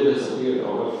Gurudev has appeared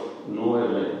out of nowhere,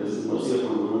 like this is mercy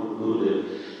of my Gurudev.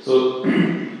 So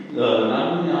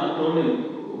Narada Muni told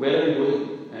him, where are you going?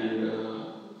 And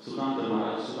Sukanta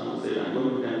said, I'm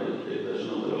going to temple to take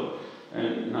darshan of the Lord.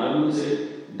 And Narada Muni said,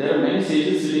 there are many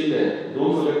sages sitting there.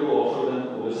 Don't forget to offer them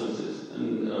obeisances.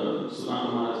 And Sukanta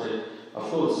Maharaj said, of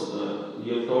course,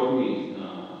 you have taught me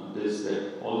this,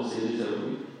 that all the sages have to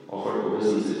be offered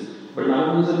obeisances. But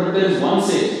Narada Muni said, but there is one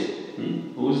sage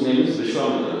whose name is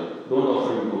Vishwamitra. Don't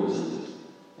offer him obeisances.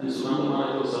 And Sukanta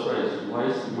Maharaj was surprised. Why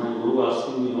is my Guru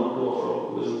asking me not to offer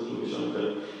obeisances to Vishwamitra?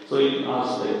 So he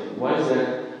asked, like, why is that?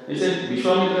 He said,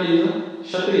 Vishwamitra is a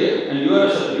Kshatriya and you are a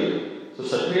Kshatriya. So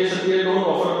Kshatriya don't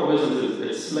offer obeisances.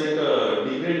 It's like a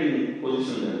degrading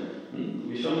position there.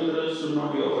 Vishwamitra should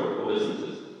not be offered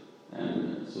obeisances.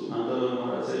 And Sukanta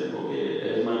Maharaj said, okay,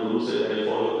 as my Guru said, I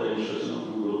follow the instruction of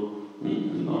my Guru,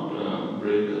 not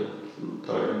break the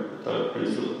third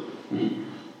principle.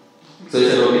 So he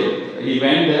said, okay. He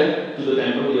went there to the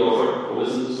temple, he offered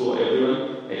obeisances to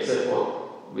everyone except for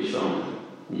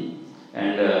Vishwamitra.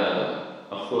 And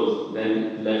of course,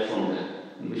 then left from there.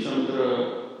 And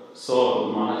Vishwamitra saw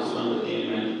Maharaj Sukanta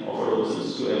came and offered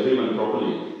obeisances to everyone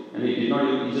properly. And he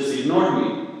just ignored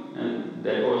me. And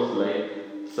that was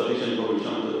like sufficient for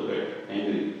Vishwamitra to get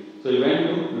angry. So he went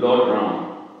to Lord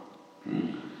Ram.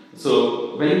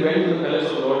 So when he went to the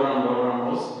palace of Lord Ram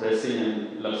was resting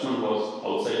and Lakshman was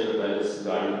outside the palace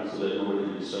garden so that nobody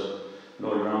can disturb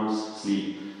Lord Ram's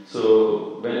sleep.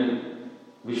 So when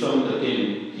Vishwamitra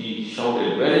came, he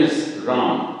shouted, where is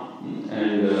Ram?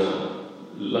 And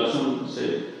Lakshman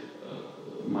said,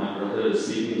 my brother is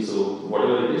sleeping, so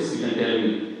whatever it is, you can tell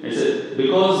me. He said,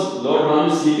 because Lord Ram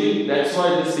is sleeping, that's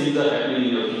why these things are happening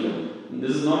in your kingdom.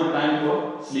 This is not a time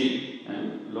for sleep.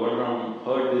 And Lord Ram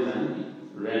heard this and he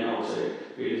ran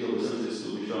outside, paid his obeisances to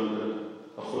Vishwamitra.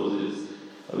 Of course,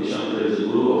 Vishwamitra is the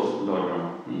guru of Lord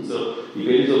Ram. So he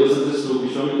paid his obeisances to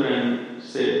Vishwamitra and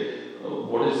said,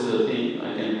 what is the thing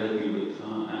I can help you with?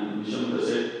 And Vishwamitra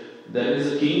said, there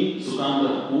is a king,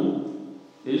 Sukanta, who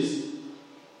is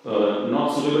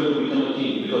not suitable to become a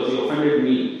king because he offended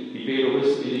me. He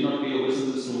did not pay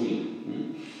obeisances to me.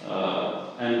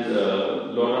 And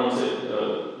Lord Ram said,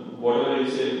 whatever you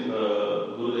say,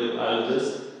 Gurudev, I'll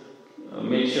just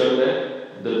make sure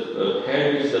that the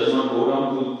head which does not go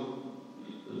down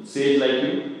to sage like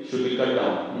you should be cut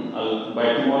down.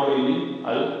 By tomorrow evening,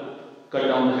 I'll cut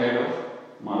down the head of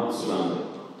Maharaj Sukanta.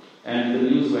 And the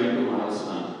news went to Maharaj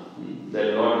Sukanta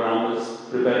that Lord Ram was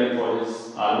preparing for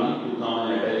his army to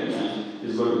come and attack him and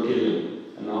is going to kill him.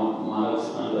 And now Maharaj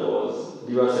Sukanta was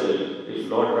devastated. If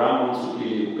Lord Ram wants to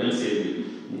kill you, who can save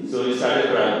you? So he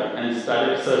started crying and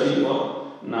started searching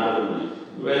for Narada Muni.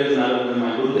 Where is Narada Muni,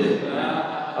 my Gurudev?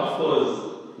 Of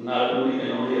course, Narada Muni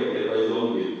can only appear by his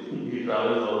own will. He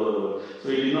travels all over the world. So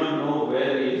he did not know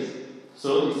where he is.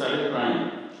 So he started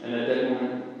crying. And at that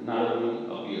moment, Narada Muni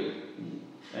appeared.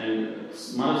 And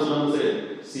Maharaj Sukanta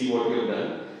said, see what you have done.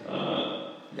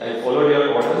 I followed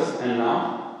your orders and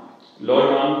now Lord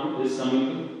Ram is coming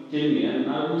to kill me. And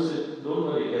Narada Muni said, don't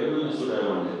worry, everyone has to die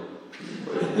one day.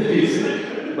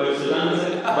 But Sukanta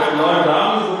said, but Lord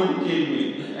Ram is going to kill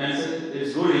me. And said,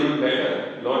 it's good, even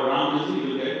better. Lord Ram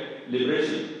will get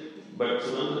liberation. But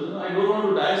Sukanta said, no, I don't want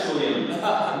to die so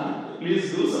young.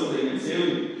 Please do something and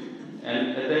save me.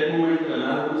 And at that moment,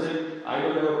 Narada Muni said, I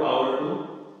don't have a power to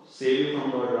save you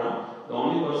from Lord Ram. The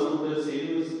only person who will save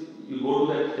you is you go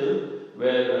to that hill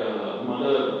where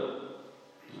Mother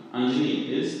Anjani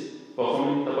is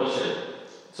performing tapasya.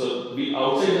 So be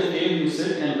outside the cave, you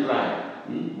sit and cry.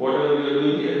 Whatever you are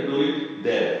doing here, do it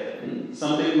there.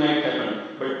 Something might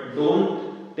happen, but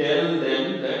don't tell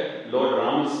them that Lord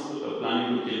Ram is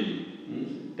planning to kill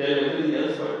you. Tell everything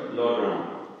else but Lord Ram.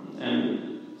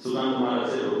 And Sukanta Maharaj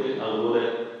said, okay, I'll go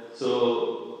there.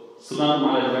 So Sukanta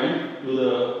Maharaj went to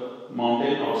the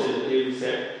mountain outside the cave, he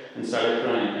sat and started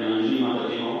crying. And Anjani Mata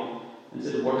came out and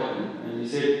said, what happened? And he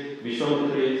said,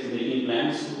 Vishwamitra is making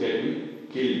plans to get me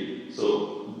killed.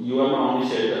 So you are my only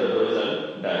shelter, otherwise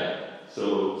I'll die.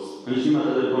 So Anjani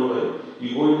Mata said, don't worry.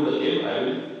 You go into the cave, I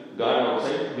will guard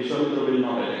outside. Vishwamitra will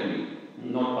not attack me,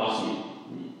 not pass me.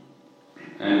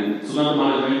 And Sukanta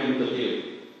Maharaj went into the cave.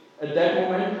 At that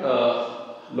moment,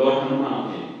 Lord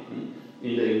Hanuman came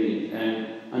in the evening. And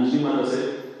Anjani Mata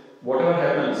said, whatever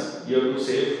happens, you have to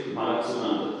save Maharaj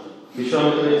Sukanta.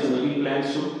 Vishwamitra is making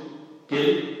plans to kill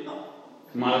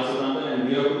Maharaj Sukanta and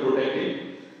we have to protect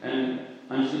him. And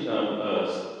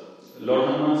Lord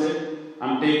Hanuman said,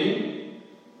 I'm taking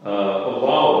a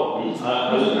vow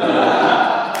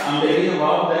I'm taking a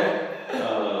vow that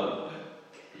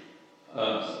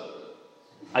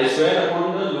I swear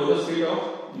upon the lotus feet of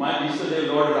my Ishtadev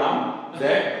Lord Ram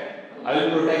that I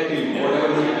will protect him,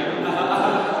 whatever he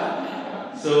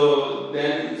happens. So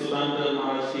then Sudanta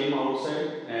Maharaj came outside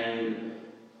and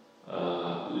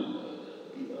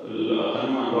Lord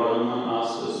Hanuman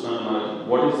asked Sudanta Maharaj,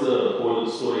 what is the whole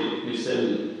story? Please tell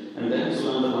me. And then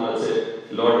Sudanta Maharaj said,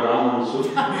 Lord Ram wants to.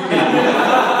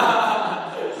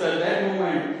 So at that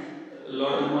moment,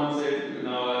 Lord Hanuman said,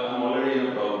 now I'm already in a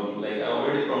problem. Like I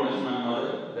already promised my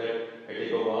mother that I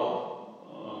take a vow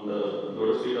on the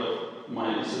lotus feet of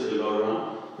my Ishtadev Lord Ram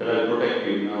that I'll protect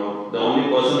you. Now the only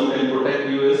person who can protect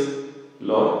you is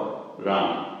Lord Ram.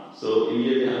 So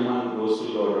immediately Hanuman goes to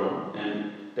Lord Ram and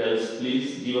tells,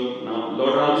 please give up now.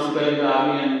 Lord Ram is preparing the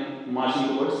army and marching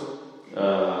towards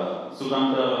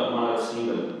Sudanta Maharaj's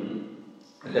kingdom.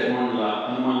 At that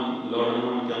moment, Lord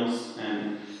Hanuman comes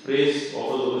and prays,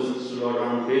 offers obeisance to Lord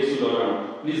Ram, prays to Lord Ram,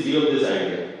 please give up this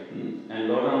idea. And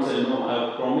Lord Ram said, no, I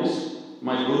have promised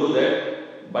my Guru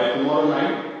that by tomorrow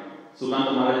night,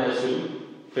 Sudanta Maharaj has to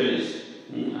finish,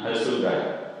 has to die.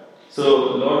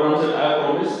 So Lord Ram said, I have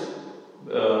promised,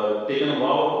 taken a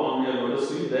vow on your lotus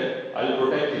feet that I will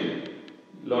protect him.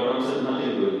 Lord Ram said,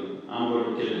 nothing doing, I am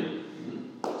going to kill him.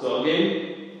 So again,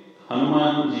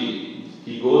 Hanumanji,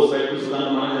 he goes back to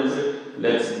Sudanta Maharaj and said,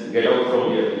 let's get out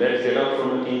from here, let's get out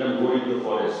from the kingdom, go into the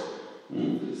forest.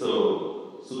 So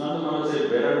Sudanta Maharaj said,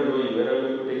 where are you going, where are you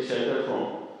going to take shelter from?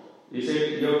 He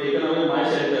said, you have taken away my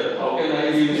shelter, how can I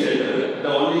give you shelter? The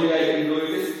only way I can do it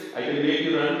is, I can make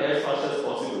you run as fast as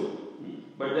possible.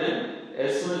 But then,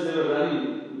 as soon as they were running,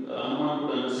 Hanuman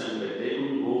could understand that they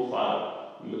couldn't go far,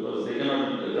 because they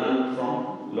cannot run from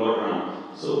Lord Ram.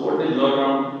 So what did Lord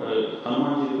Ram,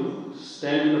 Hanumanji do?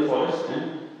 Stand in the forest and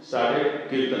started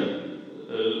kirtan,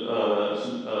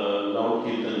 loud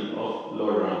kirtan of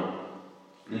Lord Ram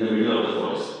in the middle of the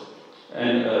forest.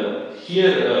 And here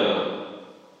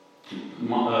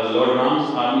Lord Ram's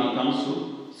army comes to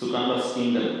Sukanta's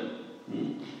kingdom.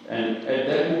 And at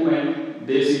that moment,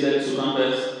 they see that Sukanta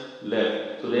has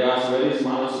left. So they ask, where is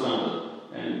Maharaj Sukanta?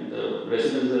 And the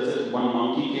residents said, one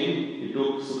monkey came, he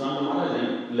took Sukanta Maharaj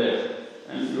and left.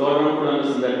 And Lord Ram could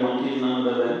understand that monkey is none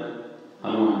other than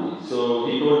Hanuman. So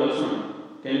he told Lakshman,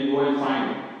 can you go and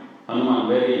find Hanuman,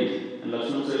 where he is? And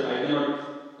Lakshman said, I cannot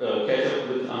catch up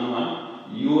with Hanuman.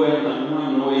 You and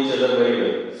Hanuman know each other very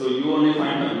well. So you only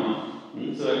find Hanuman.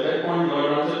 So at that point,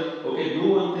 Lord Ram said, okay,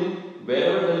 do one thing.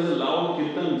 Wherever there is a loud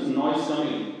kirtan noise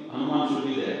coming, Hanuman should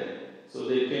be there. So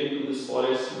they came to this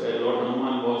forest where Lord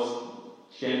Hanuman was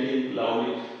chanting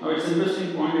loudly. Now it's an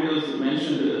interesting point, it was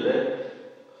mentioned that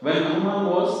when Hanuman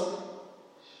was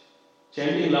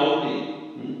chanting loudly,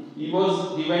 he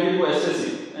went into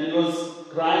ecstasy and he was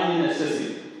crying in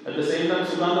ecstasy. At the same time,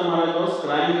 Sukanta Maharaj was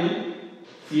crying in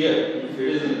fear. It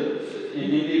is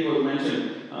in Hindi it was mentioned.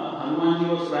 Hanumanji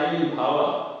was crying in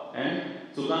bhava and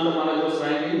Sukanta Maharaj was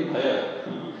crying in bhaya.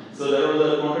 So there was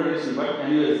a contradiction. But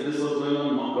anyways, this was going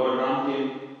on. Lord Ram came.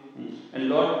 And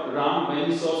Lord Ram,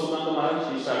 when he saw Sukanta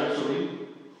Maharaj, he started shooting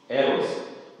arrows.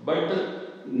 But the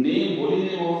holy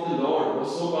name of the Lord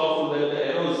was so powerful that the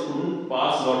arrows couldn't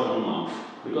pass Lord Hanuman.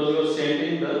 Because he was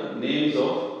chanting the names of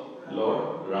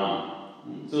Lord Ram.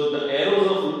 So the arrows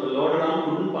of Lord Ram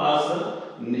couldn't pass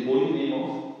the holy name of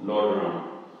Lord Ram.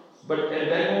 But at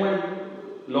that moment,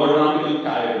 Lord Ram became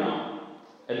tired now.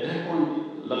 At that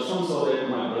point, Lakshman saw that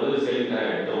my brother is getting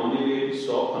tired. The only way to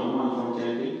stop Hanuman from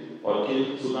chanting or kill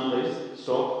Sukanta is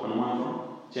stop Hanuman from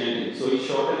chanting. So he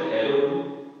shot an arrow to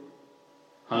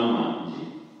Hanuman.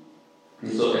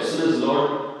 So as soon as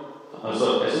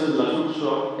Lakshman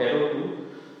shot arrow to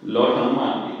Lord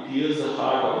Hanuman, it pierced the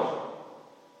heart of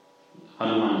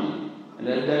Hanumanji. And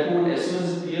at that moment, as soon as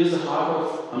it pierced the heart of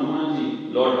Hanumanji,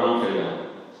 Lord Ram fell down.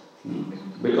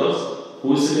 Because who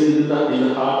is sitting in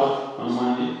the heart of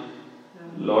Hanumanji?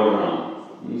 Lord Ram.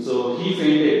 So he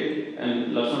fainted,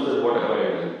 and Lakshman said, what have I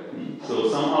done? So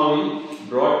somehow he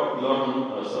brought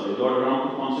Lord Ram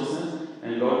to consciousness,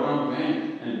 and Lord Ram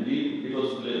went and it was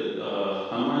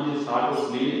Hanumanji's heart was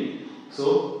bleeding. So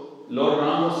Lord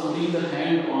Ram was putting the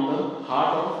hand on the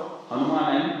heart of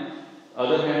Hanuman and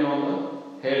other hand on the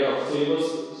head of. So he was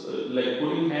like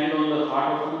putting hand on the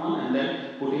heart of Hanuman and then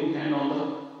putting hand on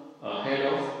the head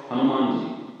of Hanumanji.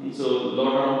 So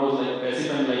Lord Ram was like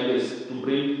pacifying like this to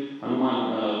bring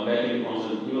Hanuman back in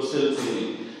consciousness. He was still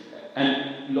singing.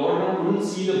 And Lord Ram couldn't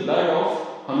see the blood of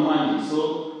Hanumanji. So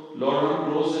Lord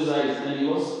Ram closed his eyes and he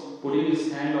was putting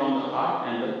his hand on the heart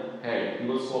and the head. He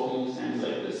was swapping his hands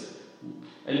like this.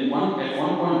 And at one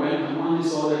point when Hanumanji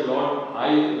saw that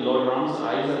Lord Ram's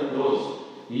eyes are closed,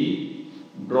 he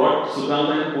brought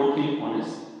Sukanta and put him on his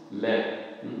lap,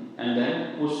 and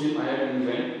then pushed him ahead and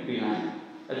went behind.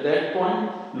 At that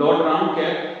point, Lord Ram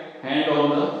kept hand on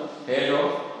the head of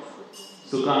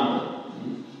Sukanta,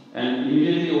 and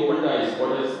immediately opened eyes.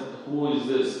 Who is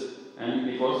this? And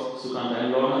it was Sukanta.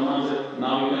 And Lord Hanuman said,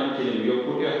 now you cannot kill him. You have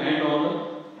put your hand on the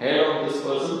head of this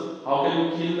person. How can you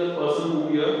kill the person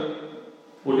whom you have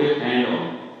put your hand on?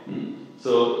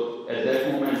 So at that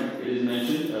moment, it is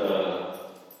mentioned,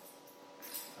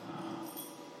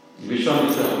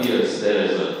 Vishwamitra appears there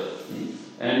as well.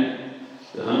 And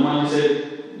Hanuman said,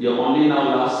 your only now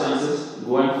last chances,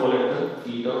 go and fall at the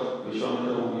feet of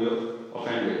Vishwamitra whom you have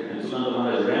offended. And Sukanta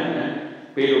Maharaj ran and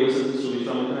paid obeisance to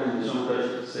Vishwamitra, and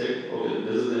Vishwamitra said, okay,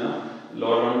 this is enough.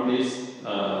 Lord Ram, please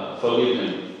forgive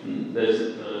him. There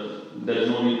is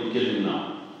no need to kill him now.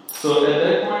 So at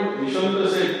that point, Vishwamitra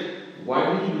said, why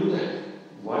did you do that?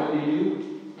 Why did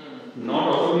you not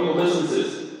offer me obeisances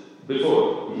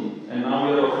before? And now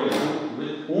you are offering.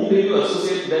 With whom did you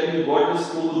associate that you got this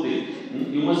cool thing?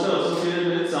 You must have associated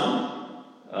with some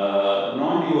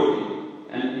non-devotee.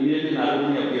 And immediately Narada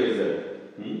Muni appears there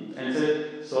and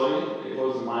said, sorry, it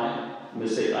was my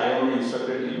mistake. I only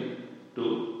instructed him to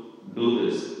do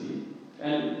this.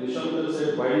 And Vishwamitra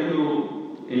said, why did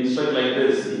you instruct like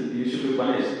this? You should be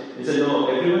punished. He said, no,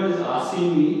 everyone is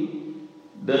asking me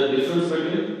the difference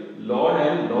between Lord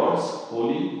and Lord's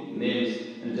holy names.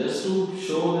 And just to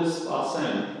show this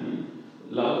pastime,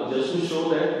 just to show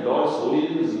that Lord's holy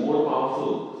name is more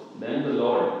powerful than the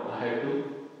Lord, I had to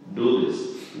do this.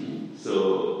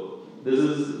 So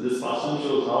this pastime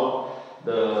shows how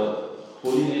the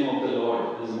holy name of the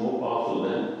Lord is more powerful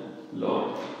than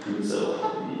Lord himself.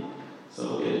 So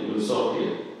okay, we'll stop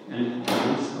here. Any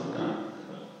comments or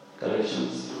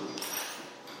corrections?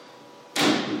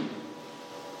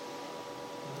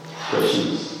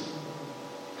 Questions?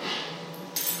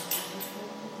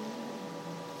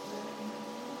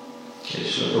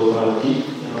 Krishna Prabhupada ki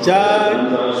Jai.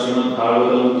 Srimad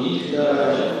Bhagavatam ki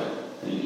Jai.